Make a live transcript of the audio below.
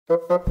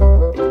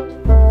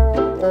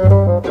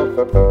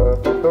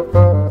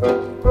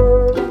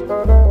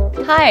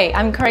Hi,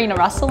 I'm Karina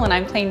Russell and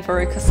I'm playing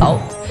Veruca Salt.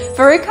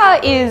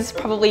 Veruca is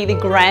probably the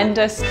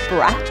grandest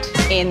brat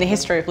in the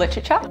history of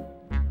literature.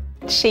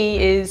 She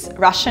is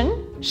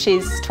Russian,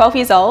 she's 12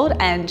 years old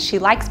and she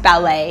likes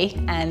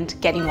ballet and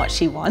getting what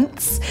she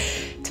wants.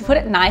 To put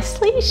it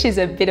nicely, she's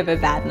a bit of a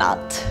bad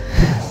nut.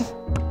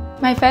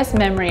 My first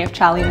memory of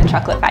Charlie and the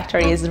Chocolate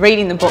Factory is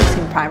reading the books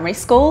in primary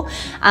school.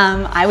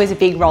 I was a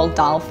big Roald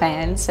Dahl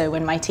fan, so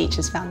when my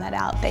teachers found that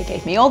out, they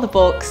gave me all the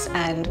books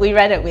and we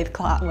read it with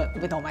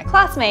all my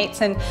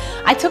classmates. And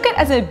I took it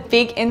as a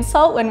big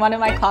insult when one of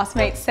my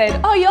classmates said,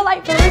 "Oh, you're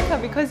like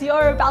Veruca because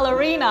you're a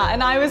ballerina."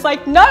 And I was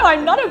like, "No,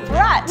 I'm not a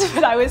brat."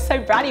 But I was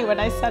so bratty when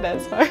I said it,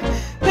 so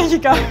there you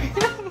go.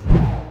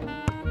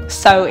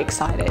 So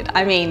excited.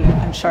 I mean,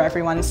 I'm sure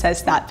everyone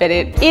says that, but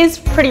it is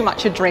pretty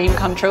much a dream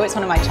come true. It's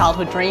one of my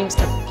childhood dreams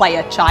to play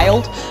a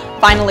child,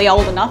 finally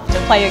old enough to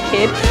play a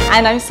kid.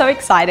 And I'm so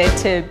excited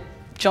to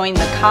join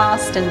the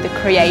cast and the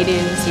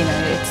creatives. You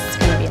know, it's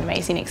going to be an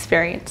amazing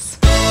experience.